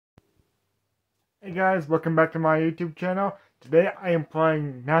Hey guys, welcome back to my YouTube channel. Today I am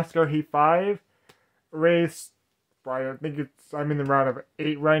playing Nascar Heat 5 race. I'm in the round of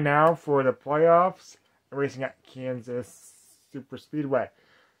 8 right now for the playoffs. I'm racing at Kansas Super Speedway.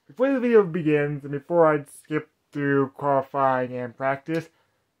 Before the video begins and before I skip through qualifying and practice,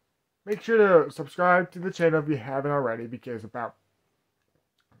 make sure to subscribe to the channel if you haven't already, because about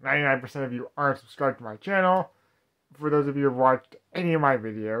 99% of you aren't subscribed to my channel. For those of you who have watched any of my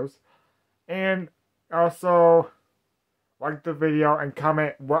videos. And also, like the video and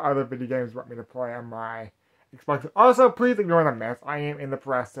comment what other video games you want me to play on my Xbox. Also, please ignore the mess. I am in the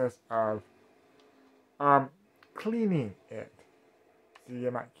process of cleaning it. See,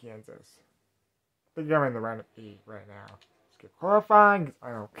 I'm at Kansas. I think I'm in the round of 8 right now. Let's get qualifying because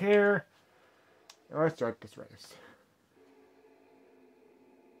I don't care. And let's start this race.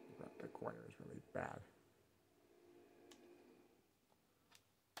 The corner is really bad.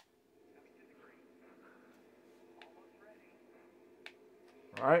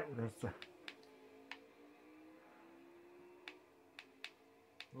 Alright, we're gonna start.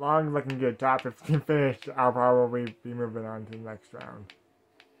 As long as I can get top 15 finished, I'll probably be moving on to the next round.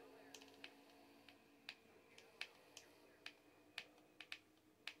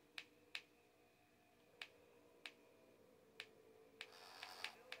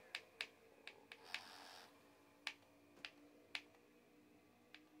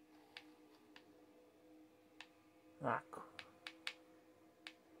 Ah, cool.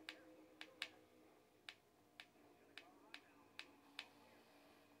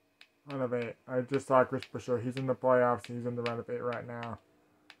 Round of 8. I just saw Chris Buescher. He's in the playoffs. He's in the round of 8 right now.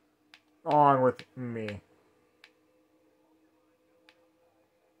 Along with me.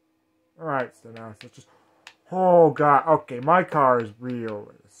 Alright, so now it's just... Oh god, okay, my car is real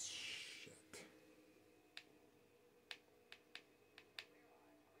as shit.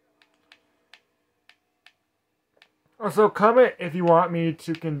 Also, comment if you want me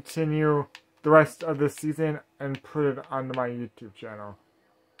to continue the rest of this season and put it onto my YouTube channel.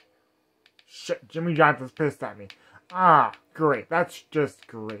 Shit, Jimmy Johnson's pissed at me. Ah, great. That's just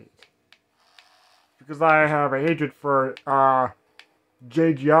great. Because I have a hatred for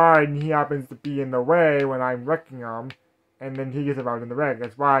JGR and he happens to be in the way when I'm wrecking him. And then he gets about in the wreck.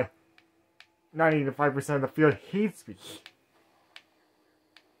 That's why 95% of the field hates me.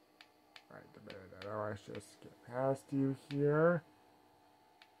 Alright, let's just get past you here.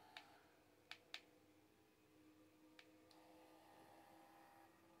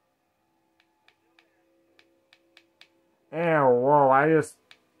 And whoa, I just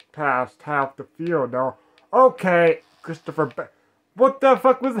passed half the field though. Okay, Christopher. What the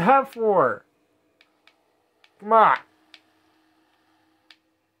fuck was that for? Come on.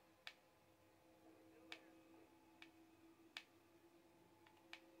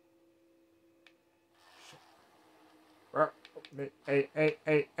 Hey.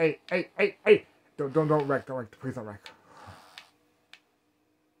 Don't wreck, please don't wreck.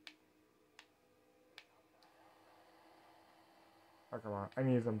 Oh, come on, I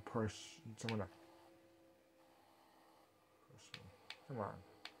need some push, someone to push me. Come on.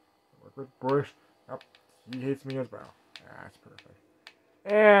 Work with Bush. Oh, he hates me as well. That's perfect.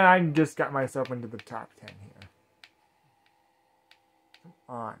 And I just got myself into the top 10 here. Come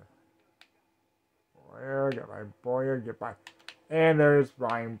on. Boyer, get by. And there's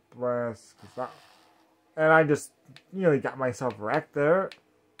Ryan Bliss. And I just nearly got myself wrecked there.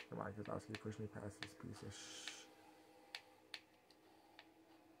 Come on, Kozlowski, push me past this piece of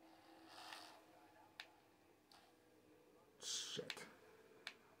shit.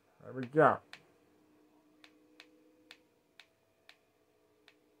 There we go.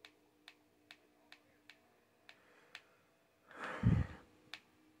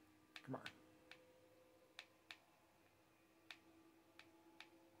 Come on.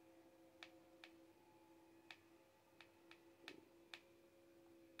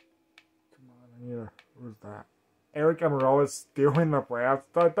 Who's that? Eric Amarola is still in the playoffs.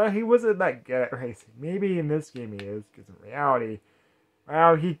 I thought he wasn't that good at racing. Maybe in this game he is, because in reality,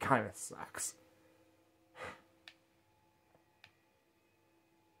 well, he kind of sucks.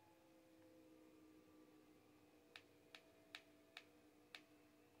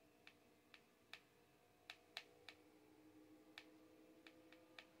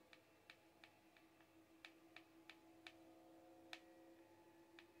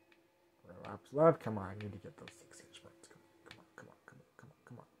 Laps left. Come on, I need to get those 6-inch marks. Come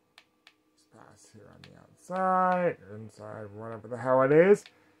on. Just pass here on the outside, or inside, whatever the hell it is.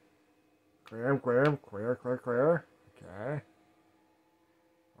 Clear. Okay.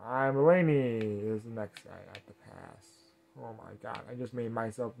 Mulaney is the next guy I have to pass. Oh my god, I just made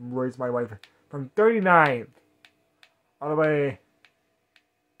myself raise my wife from 39th all the way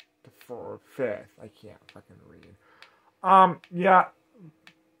to 5th. I can't fucking read. Yeah.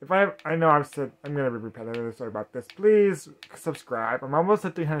 If I know I've said, I'm gonna be repetitive, sorry about this. Please subscribe. I'm almost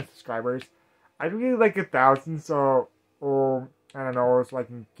at 300 subscribers. I'd really like 1,000, so, I don't know, so I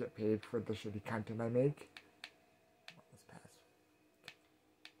can get paid for the shitty content I make. Let's pass.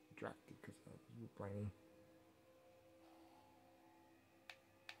 Drafted because of you, Blaney.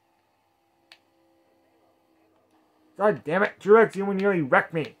 God damn it, Truex, you nearly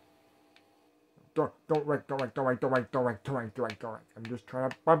wrecked me. Don't wreck. I'm just trying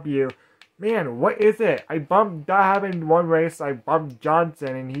to bump you. Man, what is it? I bumped, that happened in one race, I bumped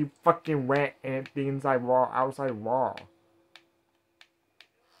Johnson and he fucking went and it the inside wall, outside wall.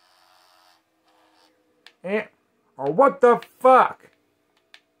 And, oh, what the fuck?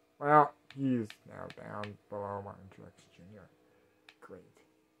 Well, he's now down below Martin Truex Jr. Great.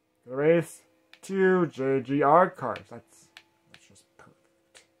 The race, 2 JGR cars. That's just perfect.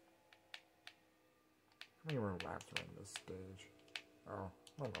 How many more laps are in this stage? Oh,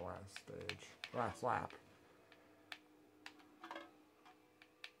 on the last stage. Last lap.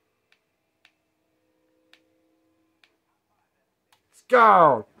 Let's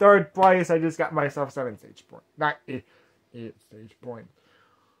go! 3rd place. I just got myself 7 stage point. Not 8 stage point.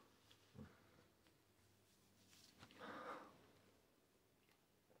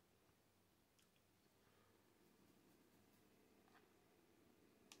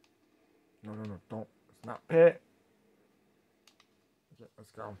 No, don't. It's not pit. Okay,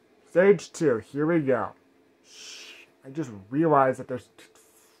 let's go. Stage 2, here we go. Shh. I just realized that there's...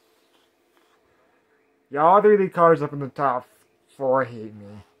 Yeah, all 3 of the cars up in the top 4 hate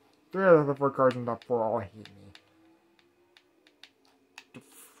me. 3 of the 4 cars in the top 4 all hate me.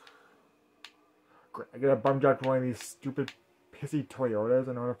 Great, I get a bum job to one of these stupid, pissy Toyotas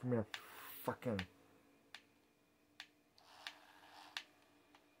in order for me to fucking...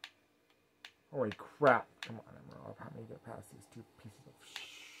 Holy crap. Come on, Emerald. Help me get past these 2 pieces of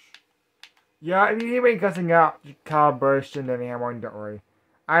Yeah, if you hear me cussing out Kyle Busch and Denny Hamlin, don't worry.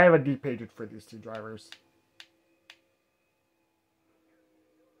 I have a deep hatred for these 2 drivers.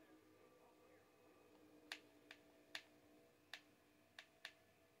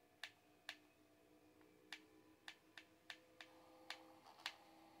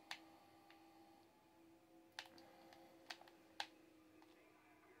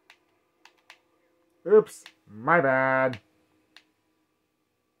 Oops, my bad.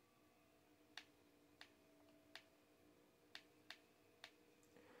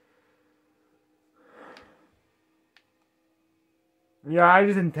 Yeah, I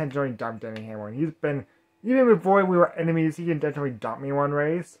just intentionally dumped Denny Hamlin. He's been, even before we were enemies, he intentionally dumped me one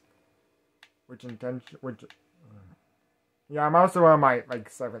race. Yeah, I'm also on my,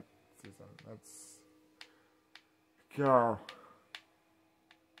 7th season. Let's go.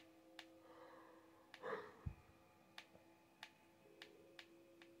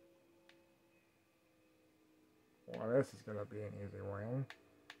 Well, this is gonna be an easy win.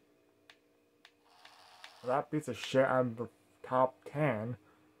 That piece of shit on the top 10,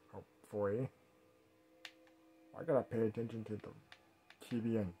 hopefully. I gotta pay attention to the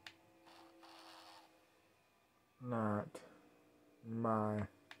TV and not my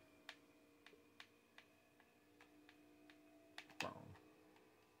phone.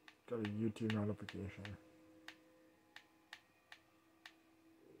 Got a YouTube notification.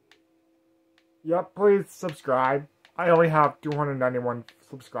 Yep, please subscribe. I only have 291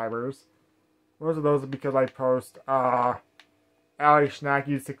 subscribers. Most of those are because I post, Ali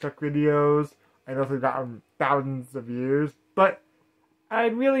Schnacky's TikTok videos. I know they've gotten thousands of views, but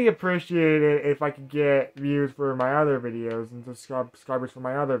I'd really appreciate it if I could get views for my other videos and subscribers for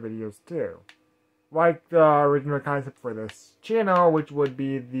my other videos too. Like the original concept for this channel, which would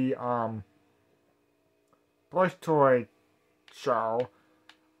be the, plush toy show,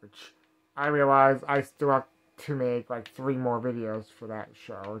 which I realize I still have to make 3 more videos for that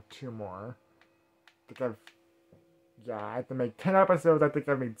show, or 2 more. I think I have to make 10 episodes. I think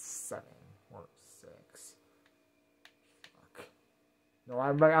I've made 7 or 6. Fuck. No, I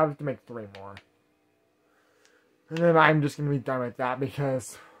have to make 3 more. And then I'm just gonna be done with that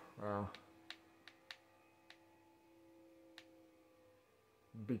because, well,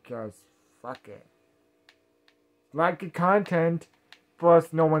 fuck it. Like the content,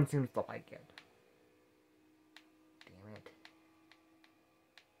 plus no one seems to like it. Damn it.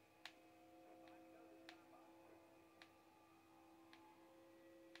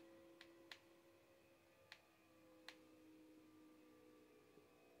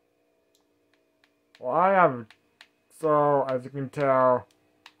 Well, I have So, as you can tell,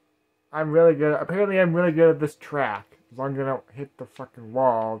 I'm really good. Apparently, I'm really good at this track. As long as I don't hit the fucking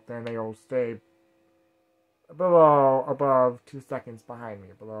wall, then they'll stay above 2 seconds behind me.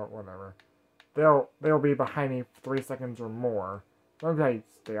 Below, whatever. They'll be behind me 3 seconds or more. As long as I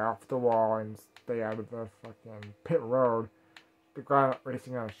stay off the wall and stay out of the fucking pit road, because I'm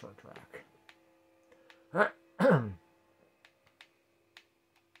racing on a short track.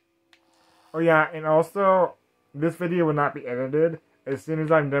 Oh yeah, and also, this video will not be edited. As soon as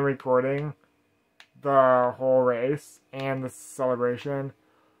I'm done recording the whole race and the celebration,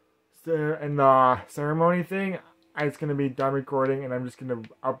 so, and the ceremony thing, it's going to be done recording, and I'm just going to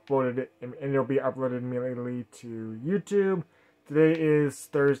upload it, and it'll be uploaded immediately to YouTube. Today is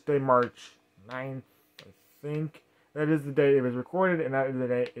Thursday, March 9th, I think. That is the day it was recorded, and that is the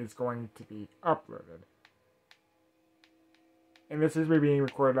day it's going to be uploaded. And this is me being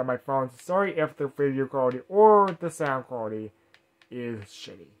recorded on my phone, so sorry if the video quality or the sound quality is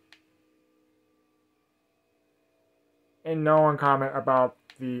shitty. And no one comment about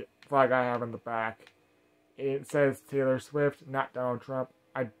the flag I have in the back. It says Taylor Swift, not Donald Trump.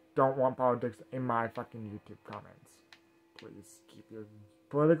 I don't want politics in my fucking YouTube comments. Please keep your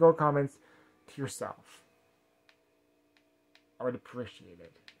political comments to yourself. I would appreciate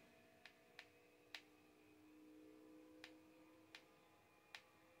it.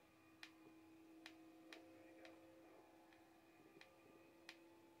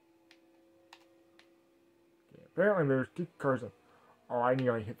 Okay, apparently there's 2 cars up. Oh, I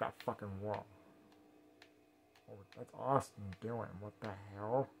nearly hit that fucking wall. Oh, that's Austin doing. What the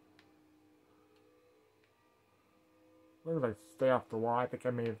hell? As long as I stay off the wall, I think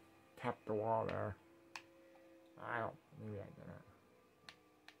I may have tapped the wall there. I don't. Maybe I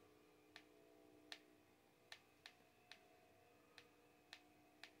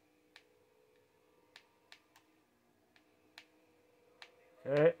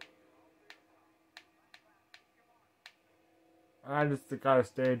didn't. Okay. I just got a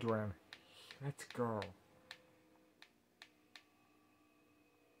stage win. Let's go.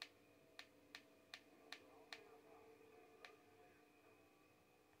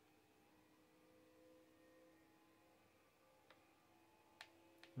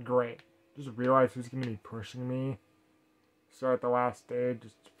 Great. Just realized who's gonna be pushing me. So at the last stage,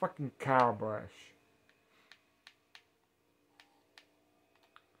 just fucking Kyle Busch.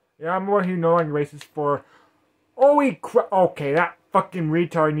 Yeah, I'm the one who no longer races for. Holy crap! Okay, that fucking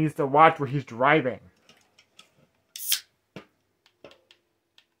retard needs to watch where he's driving.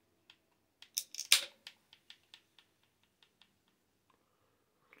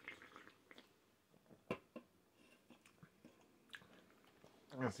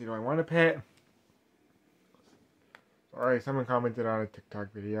 Let's see, do I want to pit? Sorry, someone commented on a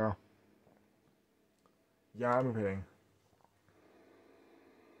TikTok video. Yeah, I'm pitting.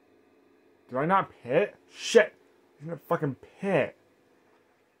 Do I not pit? Shit! He's gonna fucking pit.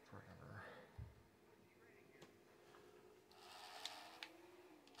 Whatever.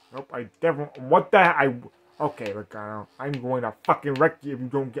 Nope, I definitely. What the? Okay, look, I'm going to fucking wreck you if you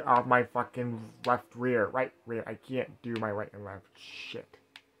don't get off my fucking left rear. Right rear. I can't do my right and left. Shit.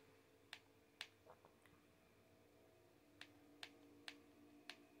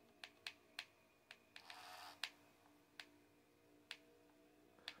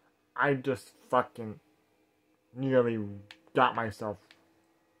 I just fucking nearly got myself.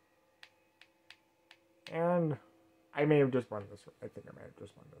 And I may have just won this. I think I may have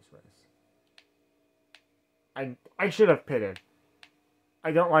just won this race. I should have pitted.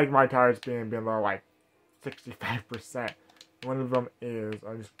 I don't like my tires being below like 65%. One of them is.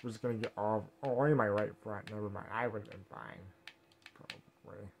 I just was gonna get all. Oh, only my right front. Never mind. I would have been fine.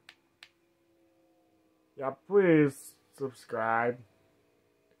 Probably. Yeah, please subscribe.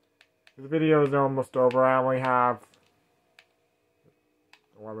 This video is almost over. I only have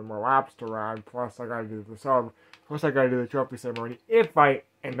 11 more laps to run. Plus, I gotta do the Plus, I gotta do the trophy ceremony if I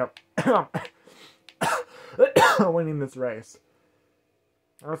end up winning this race.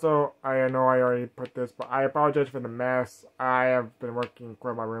 Also, I know I already put this, but I apologize for the mess. I have been working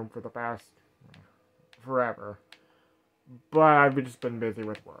in my room for the past forever, but I've just been busy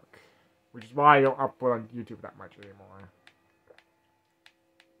with work, which is why I don't upload on YouTube that much anymore.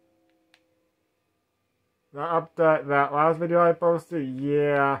 That last video I posted,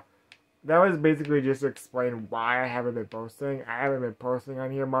 yeah, that was basically just to explain why I haven't been posting. I haven't been posting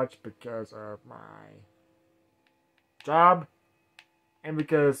on here much because of my job, and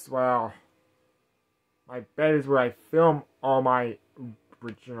because, well, my bed is where I film all my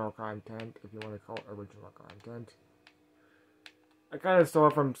original content, if you want to call it original content. I kind of stole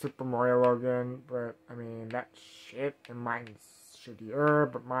it from Super Mario Logan, but, I mean, that shit, and mine's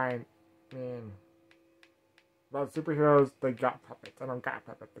shittier, but mine, I mean, about superheroes, they got puppets. I don't got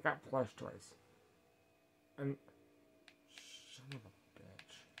puppets, they got plush toys. And, son of a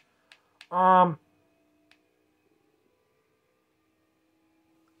bitch.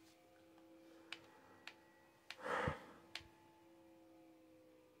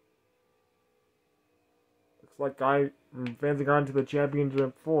 Looks like I'm advancing on to the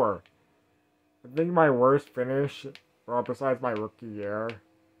Championship 4. I think my worst finish, well, besides my rookie year,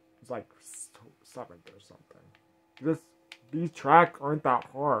 is like 7th or something. These tracks aren't that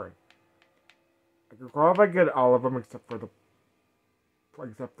hard. I could qualify good all of them except for the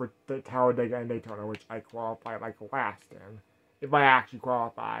Talladega and Daytona, which I qualify like last in, if I actually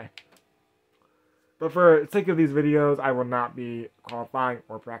qualify. But for the sake of these videos, I will not be qualifying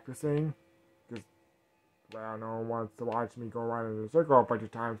or practicing. Because, well, no one wants to watch me go around in a circle a bunch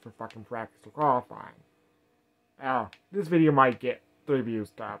of times for fucking practice or qualifying. Now, this video might get 3 views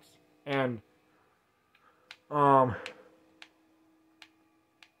tops. And, at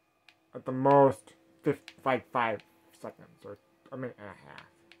the most, 5 seconds, or a minute and a half.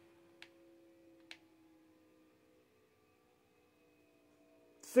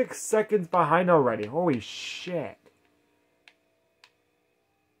 Six seconds behind already. Holy shit.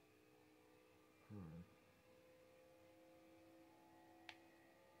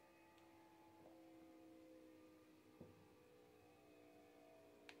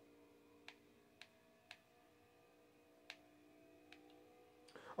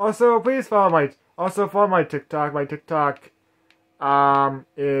 Also, please follow my TikTok. My TikTok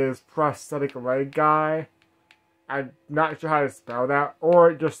is prosthetic leg guy. I'm not sure how to spell that,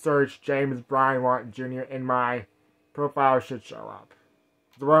 or just search James Brian Watt Jr. and my profile should show up.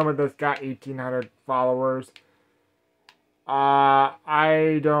 The one that's got 1,800 followers.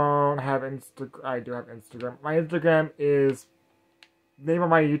 I don't have Instagram. I do have Instagram. My Instagram is name of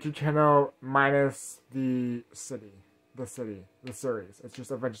my YouTube channel minus the city. The series. It's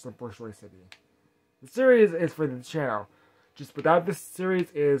just Adventure Unfortunately City. The series is for the channel. Just without this series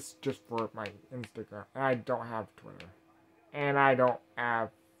is just for my Instagram. And I don't have Twitter. And I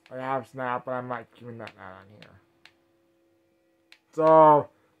have Snap, but I'm not keeping that on here. So,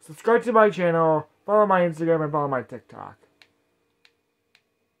 subscribe to my channel, follow my Instagram, and follow my TikTok.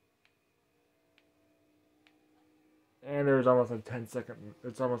 And there's almost a 9-second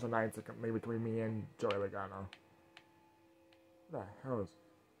lead between me and Joey Logano. What the hell is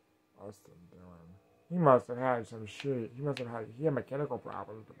Austin doing? He must have had some shit. He had mechanical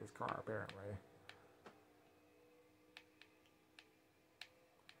problems with his car, apparently.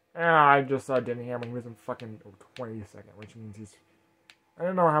 And I just saw Denham when he was in fucking 22nd, which means I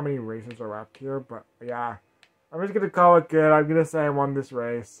don't know how many races are left here, but yeah. I'm just gonna call it good. I'm gonna say I won this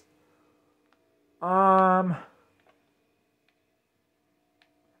race. I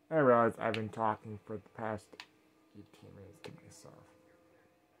realize I've been talking for the past 18 minutes to myself.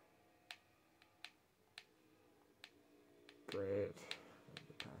 Great.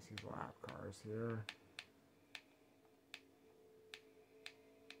 Pass these lap cars here.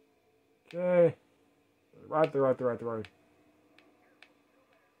 Okay. Right.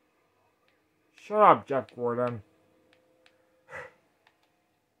 Shut up, Jeff Gordon.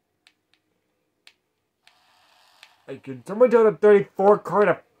 Can someone tell the 34 car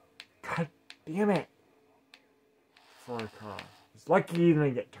to... God damn it. 4 car. It's lucky he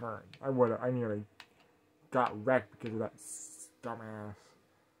didn't get turned. I nearly got wrecked because of that dumbass.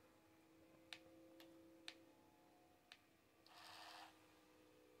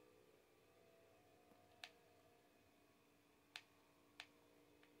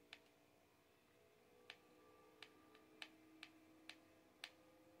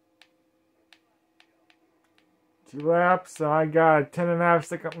 Two laps, so I got a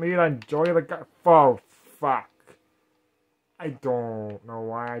 10.5-second lead on Joey the guy. Oh, fuck. I don't know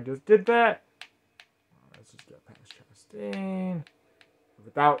why I just did that. Let's just get past Chastain.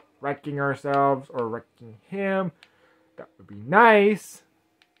 Without wrecking ourselves or wrecking him. That would be nice.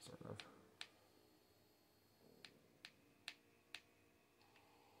 Sort of.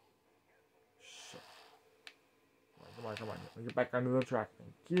 Shit. Come on. Let me get back onto the track.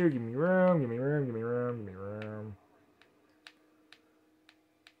 Thank you. Give me room.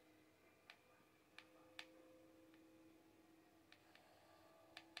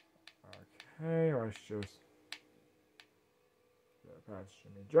 Okay, let's just get past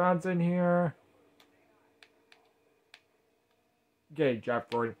Jimmy Johnson here. Okay, Jeff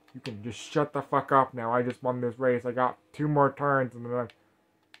Gordon, you can just shut the fuck up now. I just won this race. I got 2 more turns and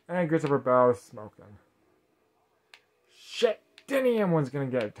then Christopher Bell is smoking. Shit! Denny Hamlin's gonna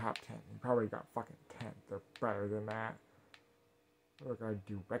get a top 10. He probably got fucking 10th or better than that. We're gonna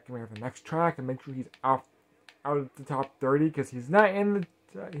do recommend the next track and make sure he's out of the top 30 because he's not in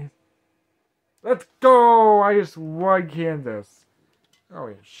the. Let's go! I just won Kansas. Oh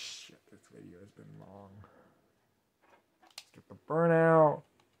shit! This video has been long. Let's get the burnout.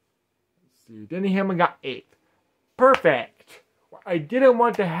 Let's see. Denny Hamlin got 8th. Perfect. What I didn't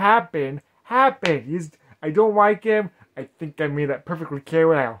want to happen happened. I don't like him. I think I made that perfectly clear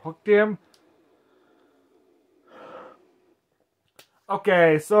when I hooked him.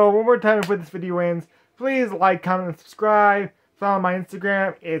 Okay, so one more time before this video ends, please like, comment, and subscribe. Follow my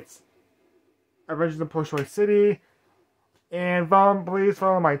Instagram. It's Adventures in Poshway City. And please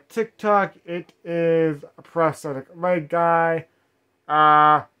follow my TikTok. It is Prosthetic Leg Guy.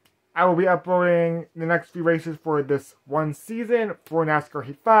 I will be uploading the next few races for this one season for NASCAR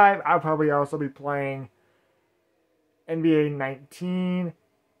Heat 5. I'll probably also be playing NBA 19.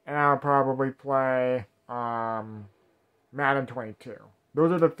 And I'll probably play Madden 22.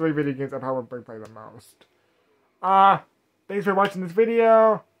 Those are the 3 video games I probably play the most. Thanks for watching this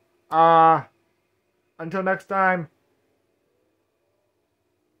video. Until next time.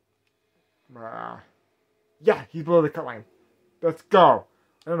 Yeah, he's below the cut line. Let's go.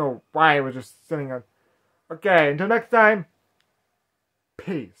 I don't know why I was just sitting on. Okay, until next time.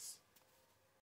 Peace.